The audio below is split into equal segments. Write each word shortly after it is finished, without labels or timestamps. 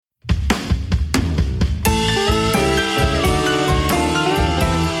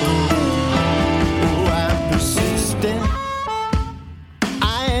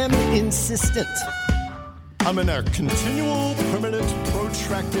persistent. I'm in a continual, permanent,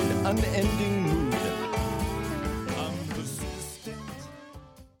 protracted, unending mood. I'm persistent.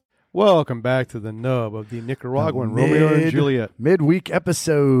 Welcome back to the nub of the Nicaraguan Romeo and Juliet. Midweek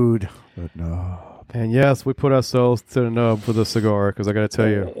episode. No. And yes, we put ourselves to the nub for the cigar because I got to tell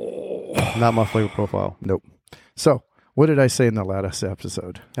you, not my flavor profile. Nope. So, what did I say in the last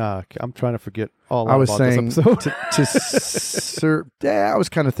episode? I'm trying to forget all I was about saying this episode. I was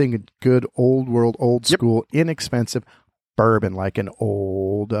kind of thinking good old world, old school, inexpensive bourbon, like an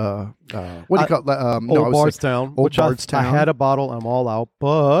old, what do you call it? Old Bardstown. Old which Bardstown. I had a bottle. I'm all out,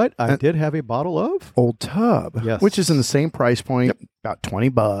 but I did have a bottle of Old Tub, Yes. which is in the same price point, about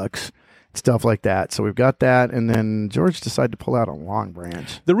 $20, stuff like that. So we've got that, and then George decided to pull out a Long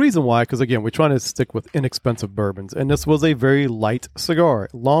Branch. The reason why, because again, we're trying to stick with inexpensive bourbons, and this was a very light cigar.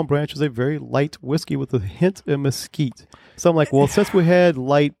 Long Branch is a very light whiskey with a hint of mesquite. So I'm like, well, since we had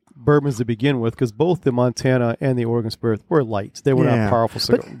light bourbons to begin with, because both the Montana and the Oregon Spirit were light, they were not powerful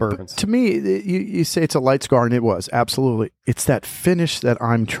bourbons. But to me, you say it's a light cigar, and it was absolutely. It's that finish that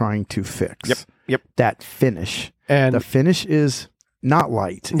I'm trying to fix. Yep. That finish, And the finish is not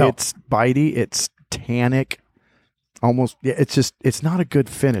light. No. It's bitey. It's tannic. Almost. Yeah. It's not a good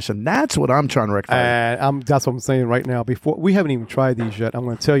finish, and that's what I'm trying to rectify. That's what I'm saying right now. Before we haven't even tried these yet, I'm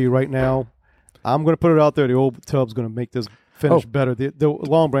going to tell you right now. I'm going to put it out there. The Old Tub's going to make this finish better. The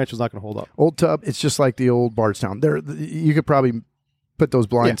Long Branch is not going to hold up. Old Tub. It's just like the old Bardstown. You could probably put those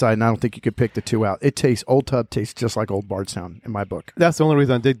blindside, and I don't think you could pick the two out. Old Tub tastes just like old Bardstown in my book. That's the only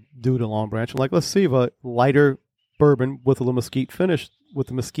reason I did do the Long Branch. I'm like, let's see if a lighter bourbon with a little mesquite finish with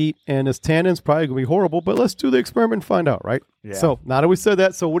the mesquite and its tannins probably going to be horrible, but let's do the experiment and find out, right? Yeah. So now that we said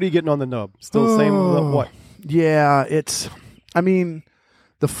that, so what are you getting on the nub? Still the same what? Yeah,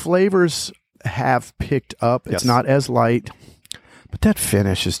 the flavors have picked up. It's not as light, but that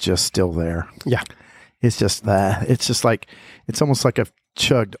finish is just still there. Yeah. It's just that. It's just like, it's almost like a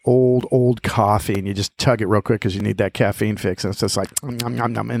chugged old coffee, and you just chug it real quick because you need that caffeine fix, and it's just like,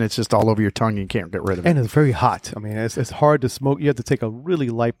 and it's just all over your tongue. You can't get rid of it. And it's very hot. I mean, it's hard to smoke. You have to take a really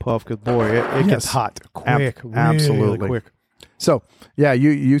light puff because, boy, it gets hot quick. Absolutely. Really quick. So, yeah,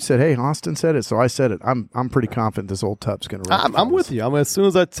 you said, hey, Austin said it, so I said it. I'm pretty confident this Old Tub's going to I'm with you. I mean, as soon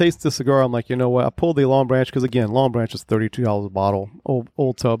as I taste the cigar, I'm like, you know what? I pulled the Long Branch because, again, Long Branch is $32 a bottle.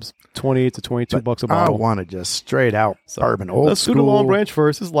 Old Tub's $28 to $22 a bottle. I want to just straight out bourbon. Old Let's school. do the Long Branch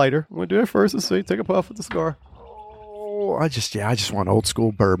first. It's lighter. I'm going to do it first and see. Take a puff with the cigar. Oh, I just want old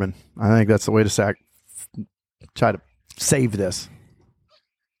school bourbon. I think that's the way to try to save this.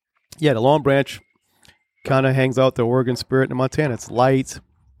 Yeah, the Long Branch kind of hangs out the Oregon Spirit and the Montana. It's light,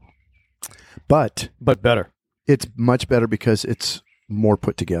 but better. It's much better because it's more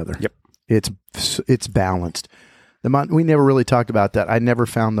put together. Yep. It's balanced. We never really talked about that. I never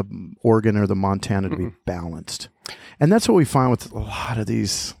found the Oregon or the Montana to be balanced. And that's what we find with a lot of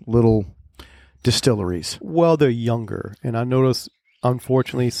these little distilleries. Well, they're younger. And I notice,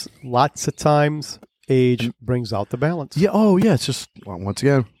 unfortunately, lots of times age brings out the balance. Yeah. Oh, yeah. It's just, once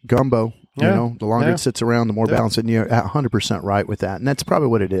again, gumbo. You know, the longer it sits around, the more balanced, and you're 100% right with that. And that's probably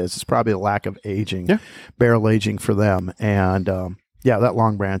what it is. It's probably a lack of aging, barrel aging for them. And that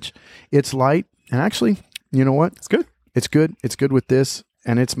Long Branch, it's light. And actually, you know what? It's good. It's good. It's good with this,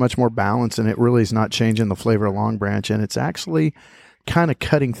 and it's much more balanced, and it really is not changing the flavor of Long Branch. And it's actually kind of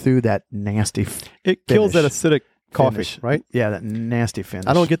cutting through that nasty It kills that acidic coffee, right? Yeah, that nasty finish.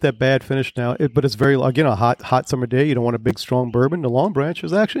 I don't get that bad finish now, but it's very, again, a hot summer day. You don't want a big, strong bourbon. The Long Branch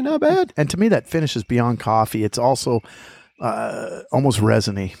is actually not bad. And to me, that finish is beyond coffee. It's also almost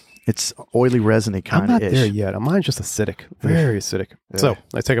resiny. It's oily, resiny kind of I'm not there yet. Mine's just acidic, very acidic. Yeah. So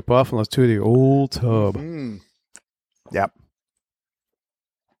let's take a puff and let's do the Old Tub. Yep.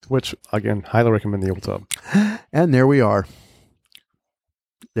 Which, again, highly recommend the Old Tub. And there we are.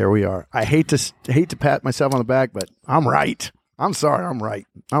 I hate to pat myself on the back, but I'm right. I'm sorry, I'm right.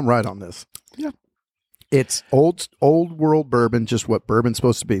 I'm right on this. Yeah. It's old world bourbon, just what bourbon's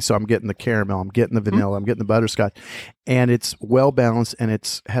supposed to be. So I'm getting the caramel, I'm getting the vanilla, I'm getting the butterscotch, and it's well balanced, and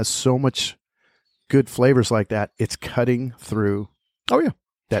it has so much good flavors like that. It's cutting through. Oh yeah,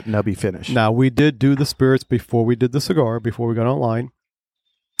 that nubby finish. Now we did do the spirits before we did the cigar, before we got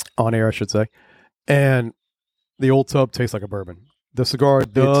on air, I should say, and the Old Tub tastes like a bourbon. The cigar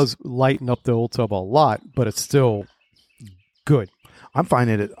does lighten up the Old Tub a lot, but it's still good. I'm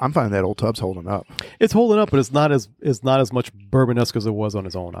finding that Old Tub's holding up. It's holding up, but it's not as much bourbon-esque as it was on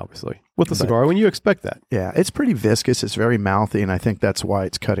its own, obviously. With the cigar, when you expect that. Yeah, it's pretty viscous. It's very mouthy, and I think that's why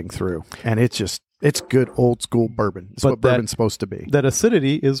it's cutting through. And it's good old school bourbon. It's what bourbon's supposed to be. That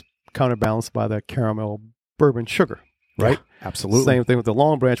acidity is counterbalanced by that caramel bourbon sugar. right? Yeah, absolutely. Same thing with the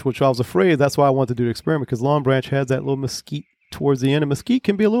Long Branch, which I was afraid. That's why I wanted to do the experiment, because Long Branch has that little mesquite towards the end. And mesquite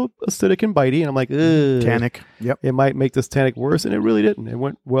can be a little acidic and bitey. And I'm like, ugh. Tannic. Yep. It might make this tannic worse. And it really didn't. It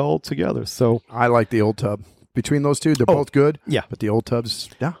went well together. So I like the Old Tub. Between those two, they're both good. Yeah. But the Old Tub's,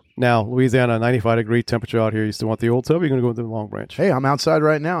 yeah. Now, Louisiana, 95-degree temperature out here. You still want the Old Tub, or you're going to go with the Long Branch? Hey, I'm outside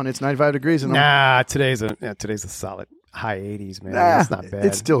right now, and it's 95 degrees. And today's a solid high 80s, man. That's not bad.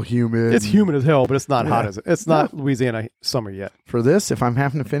 It's still humid. It's humid as hell, but it's not hot as it. It's not Louisiana summer yet. For this, if I'm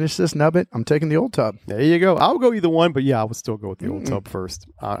having to finish this nubbit, I'm taking the Old Tub. There you go. I'll go either one, but yeah, I would still go with the Old Tub first.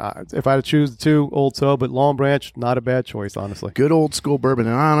 If I had to choose the two, Old Tub, but Long Branch, not a bad choice, honestly. Good old school bourbon.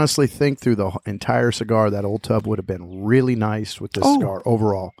 And I honestly think through the entire cigar, that Old Tub would have been really nice with this cigar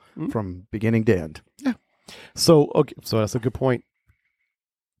overall from beginning to end. Yeah. So that's a good point.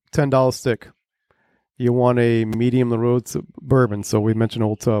 $10 stick. You want a medium the road bourbon. So we mentioned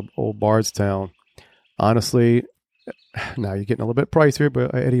Old Tub, Old Bardstown. Honestly, now you're getting a little bit pricier,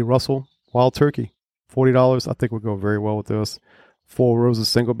 but Eddie Russell Wild Turkey, $40. I think would go very well with this. Four Roses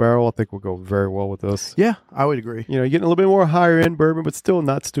Single Barrel, I think would go very well with this. Yeah, I would agree. You're getting a little bit more higher end bourbon, but still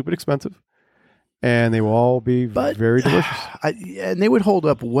not stupid expensive. And they will all be very delicious. And they would hold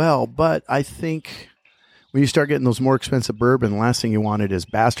up well, but I think when you start getting those more expensive bourbon, the last thing you wanted is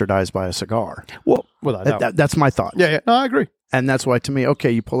bastardized by a cigar. Well, without doubt. That's my thought. Yeah. No, I agree. And that's why, to me,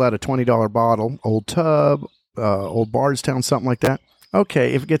 okay, you pull out a $20 bottle, Old Tub, Old Bardstown, something like that.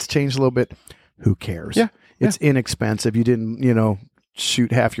 Okay, if it gets changed a little bit, who cares? Yeah. It's inexpensive. You didn't,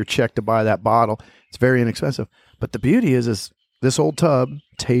 shoot half your check to buy that bottle. It's very inexpensive. But the beauty is this Old Tub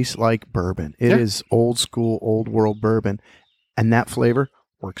tastes like bourbon. It is old school, old world bourbon. And that flavor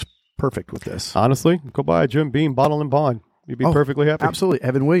works perfect with this. Honestly, go buy a Jim Beam bottle and bond. You'd be perfectly happy. Absolutely.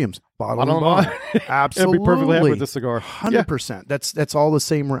 Evan Williams, bottle and bond. Absolutely. I'd be perfectly happy with this cigar. 100%. That's all the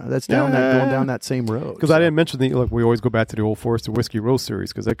same. That's going down that same road. Because I didn't mention we always go back to the Old Forester Whiskey Rose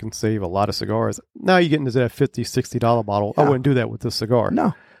series because that can save a lot of cigars. Now you're getting into that $50, $60 bottle. I wouldn't do that with this cigar.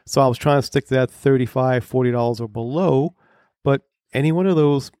 No. So I was trying to stick to that $35, $40 or below. But any one of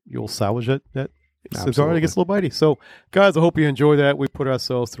those, you'll salvage that cigar that gets a little bitey. So, guys, I hope you enjoy that. We put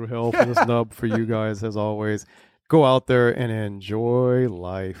ourselves through hell for this nub for you guys, as always. Go out there and enjoy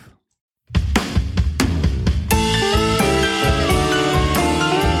life.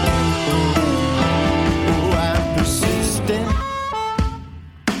 I'm persistent.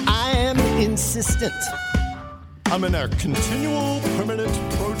 I am insistent. I'm in a continual, permanent,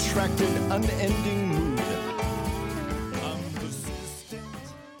 protracted, unending mood.